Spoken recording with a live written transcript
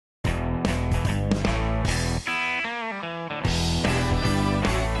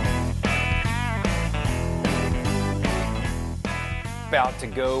about to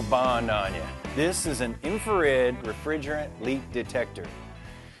go bond on you. This is an infrared refrigerant leak detector.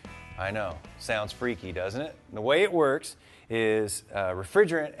 I know, sounds freaky, doesn't it? And the way it works is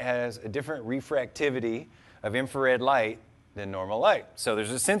refrigerant has a different refractivity of infrared light than normal light. So there's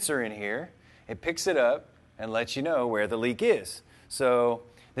a sensor in here. It picks it up and lets you know where the leak is. So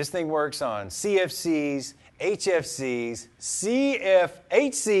this thing works on CFCs, HFCs,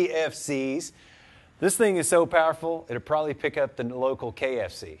 HCFCs. This thing is so powerful, it'll probably pick up the local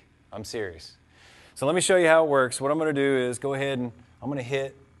KFC. I'm serious. So let me show you how it works. What I'm going to do is go ahead and I'm going to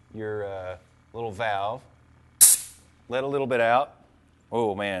hit your little valve. Let a little bit out.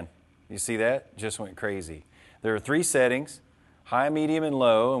 Oh man, you see that? Just went crazy. There are 3 settings, high, medium, and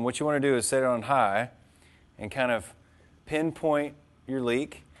low. And what you want to do is set it on high and kind of pinpoint your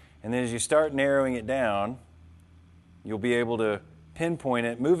leak. And then as you start narrowing it down, you'll be able to pinpoint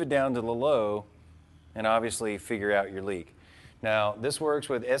it, move it down to the low, and obviously figure out your leak. Now, this works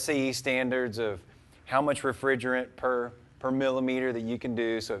with SAE standards of how much refrigerant per millimeter that you can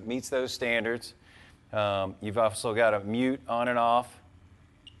do, so it meets those standards. You've also got a mute on and off,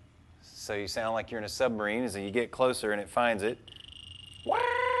 so you sound like you're in a submarine as you get closer and it finds it.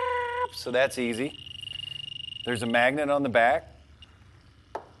 So that's easy. There's a magnet on the back.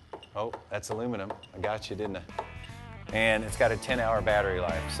 Oh, that's aluminum. I got you, didn't I? And it's got a 10-hour battery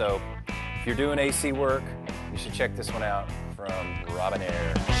life. So if you're doing AC work, you should check this one out from Robin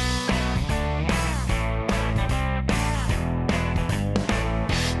Air.